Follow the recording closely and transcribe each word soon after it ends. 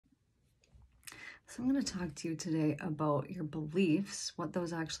So I'm going to talk to you today about your beliefs, what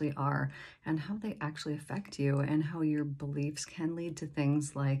those actually are, and how they actually affect you, and how your beliefs can lead to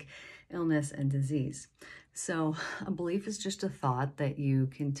things like illness and disease. So a belief is just a thought that you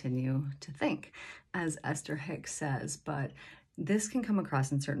continue to think, as Esther Hicks says, but this can come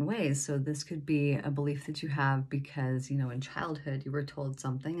across in certain ways. So this could be a belief that you have because, in childhood you were told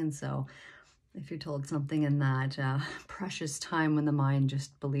something, and so if you're told something in that precious time when the mind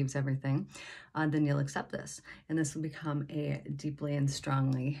just believes everything, then you'll accept this. And this will become a deeply and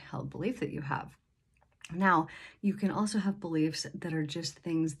strongly held belief that you have. Now, you can also have beliefs that are just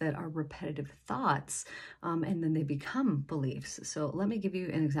things that are repetitive thoughts, and then they become beliefs. So let me give you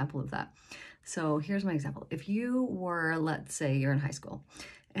an example of that. So here's my example. If you were, let's say you're in high school,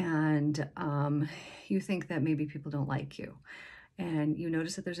 and you think that maybe people don't like you, and you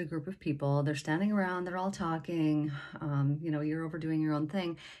notice that there's a group of people, they're standing around, they're all talking, you're overdoing your own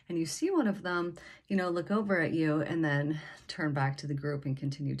thing, and you see one of them, look over at you and then turn back to the group and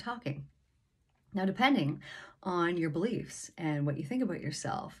continue talking. Now, depending on your beliefs and what you think about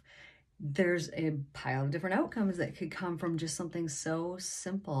yourself, there's a pile of different outcomes that could come from just something so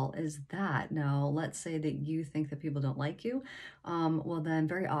simple as that. Now, let's say that you think that people don't like you. Well, then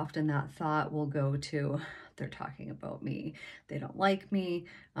very often that thought will go to, they're talking about me, they don't like me,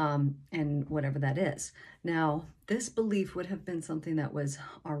 and whatever that is. Now, this belief would have been something that was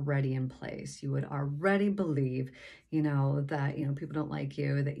already in place. You would already believe, that, people don't like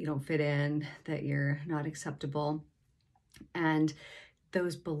you, that you don't fit in, that you're not acceptable. And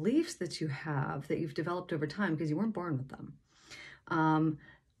those beliefs that you have that you've developed over time, because you weren't born with them,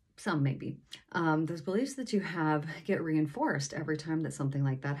 some maybe, those beliefs that you have get reinforced every time that something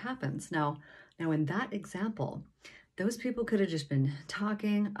like that happens. Now in that example, those people could have just been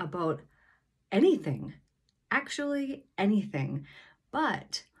talking about anything, actually anything,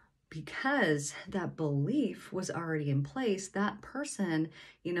 but because that belief was already in place, that person,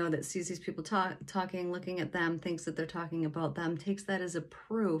 that sees these people talking, looking at them, thinks that they're talking about them, takes that as a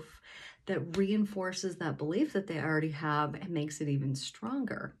proof that reinforces that belief that they already have and makes it even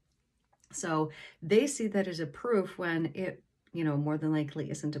stronger. So they see that as a proof when it, more than likely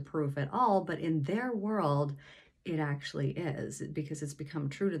isn't a proof at all, but in their world, it actually is, because it's become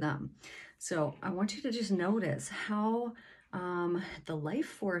true to them. So I want you to just notice how the life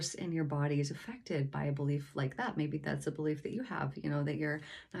force in your body is affected by a belief like that. Maybe that's a belief that you have, that you're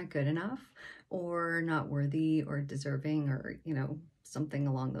not good enough or not worthy or deserving, or, something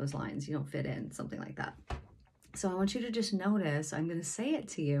along those lines. You don't fit in, something like that. So I want you to just notice, I'm going to say it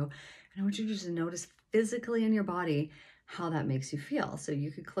to you, and I want you to just notice physically in your body how that makes you feel. So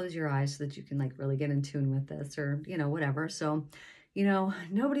you could close your eyes so that you can really get in tune with this, or, whatever. So,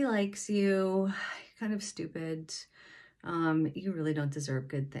 nobody likes you, you're kind of stupid. You really don't deserve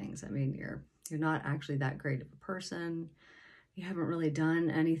good things. I mean, you're not actually that great of a person. You haven't really done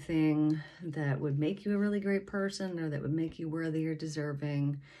anything that would make you a really great person, or that would make you worthy or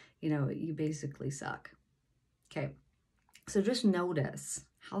deserving. You basically suck. Okay, so just notice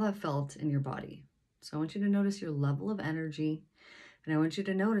how that felt in your body. So I want you to notice your level of energy, and I want you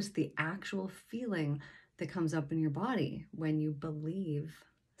to notice the actual feeling that comes up in your body when you believe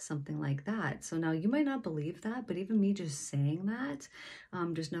something like that. So now you might not believe that, but even me just saying that,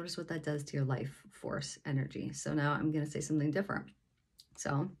 just notice what that does to your life force energy. So now I'm going to say something different.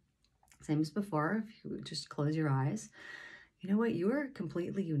 So same as before, if you just close your eyes, you know what? You are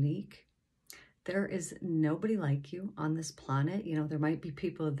completely unique. There is nobody like you on this planet. There might be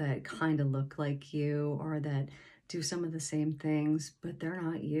people that kind of look like you or that do some of the same things, but they're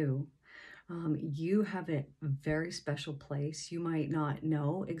not you. You have a very special place. You might not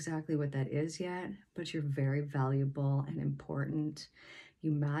know exactly what that is yet, but you're very valuable and important.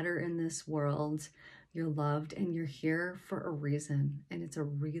 You matter in this world. You're loved, and you're here for a reason, and it's a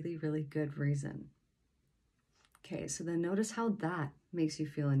really, really good reason. Okay, so then notice how that makes you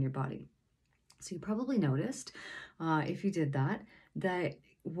feel in your body. So you probably noticed, if you did that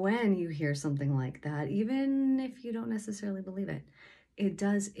when you hear something like that, even if you don't necessarily believe it, it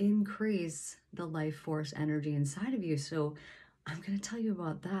does increase the life force energy inside of you. So I'm going to tell you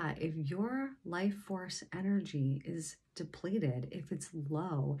about that. If your life force energy is depleted, if it's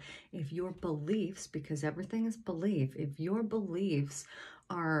low, if your beliefs, because everything is belief, if your beliefs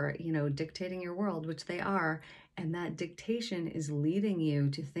are, dictating your world, which they are, and that dictation is leading you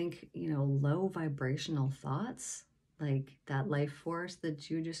to think, low vibrational thoughts, like that life force that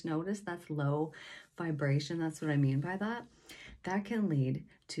you just noticed, that's low vibration. That's what I mean by that. That can lead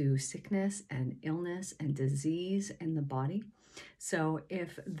to sickness and illness and disease in the body. So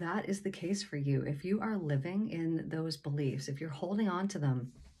if that is the case for you, if you are living in those beliefs, if you're holding on to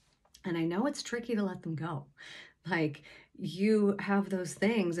them, And I know it's tricky to let them go. Like, you have those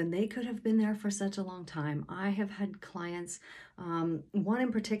things and they could have been there for such a long time. I have had clients, one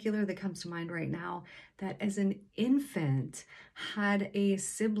in particular that comes to mind right now, that as an infant had a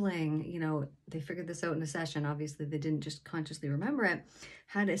sibling, you know, they figured this out in a session. Obviously, they didn't just consciously remember it,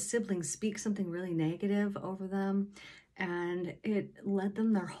 had a sibling speak something really negative over them, and it led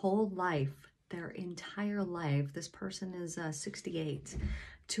them their whole life, their entire life. This person is 68,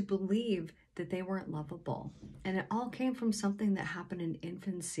 to believe that they weren't lovable. And it all came from something that happened in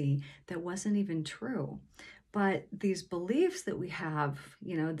infancy that wasn't even true. But these beliefs that we have,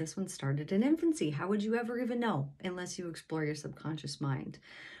 you know, this one started in infancy. How would you ever even know unless you explore your subconscious mind?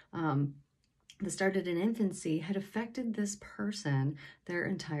 That started in infancy had affected this person their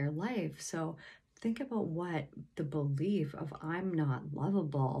entire life. So think about what the belief of I'm not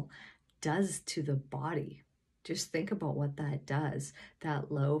lovable does to the body. Just think about what that does.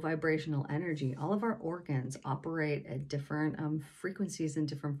 That low vibrational energy, all of our organs operate at different frequencies and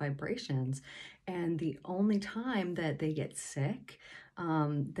different vibrations. And the only time that they get sick,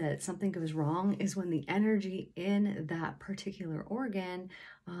 that something goes wrong, is when the energy in that particular organ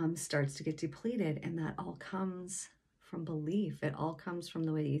starts to get depleted. And that all comes from belief. It all comes from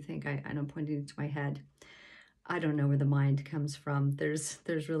the way you think. I'm pointing to my head. I don't know where the mind comes from. There's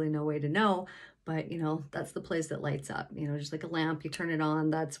really no way to know, but you know, that's the place that lights up, you know, just like a lamp, you turn it on,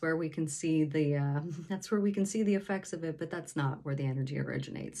 that's where we can see the, effects of it, but that's not where the energy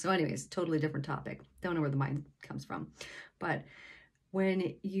originates. So anyways, totally different topic. Don't know where the mind comes from. But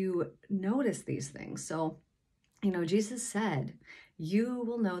when you notice these things, so, you know, Jesus said, you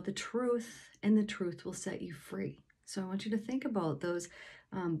will know the truth and the truth will set you free. So I want you to think about those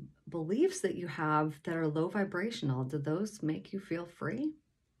beliefs that you have that are low vibrational. Do those make you feel free?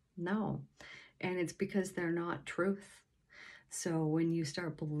 No. And it's because they're not truth. So when you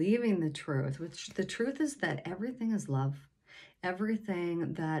start believing the truth, which the truth is that everything is love.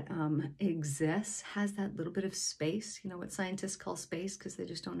 Everything that exists has that little bit of space. You know what scientists call space because they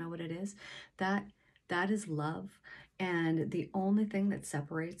just don't know what it is. That is love. And the only thing that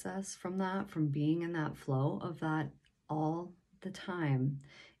separates us from that, from being in that flow of that all the time,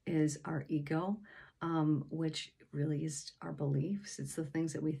 is our ego, which really is our beliefs. It's the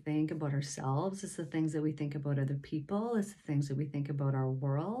things that we think about ourselves. It's the things that we think about other people. It's the things that we think about our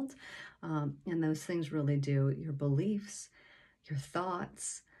world. And those things really do, your beliefs, your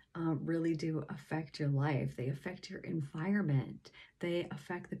thoughts, really do affect your life. They affect your environment. They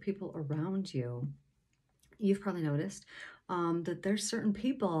affect the people around you. You've probably noticed that there's certain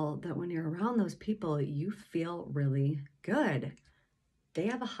people that when you're around those people, you feel really good. They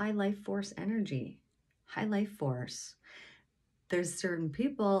have a high life force energy, high life force. There's certain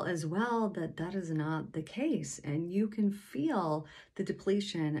people as well that is not the case, and you can feel the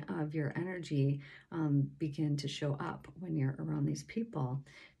depletion of your energy begin to show up when you're around these people.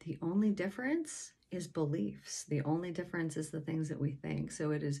 The only difference is beliefs. The only difference is the things that we think.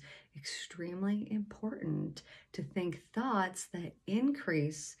 So it is extremely important to think thoughts that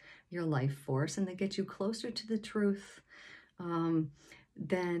increase your life force and that get you closer to the truth.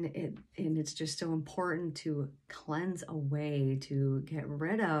 It's just so important to cleanse away, to get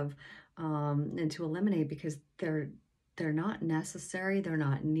rid of, and to eliminate, because they're not necessary, they're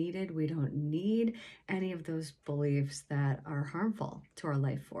not needed. We don't need any of those beliefs that are harmful to our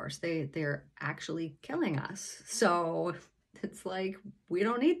life force. They're actually killing us. So it's like, we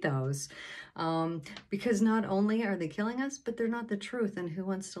don't need those, because not only are they killing us, but they're not the truth. And who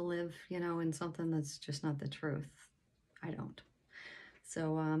wants to live, you know, in something that's just not the truth? I don't.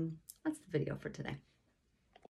 So that's the video for today.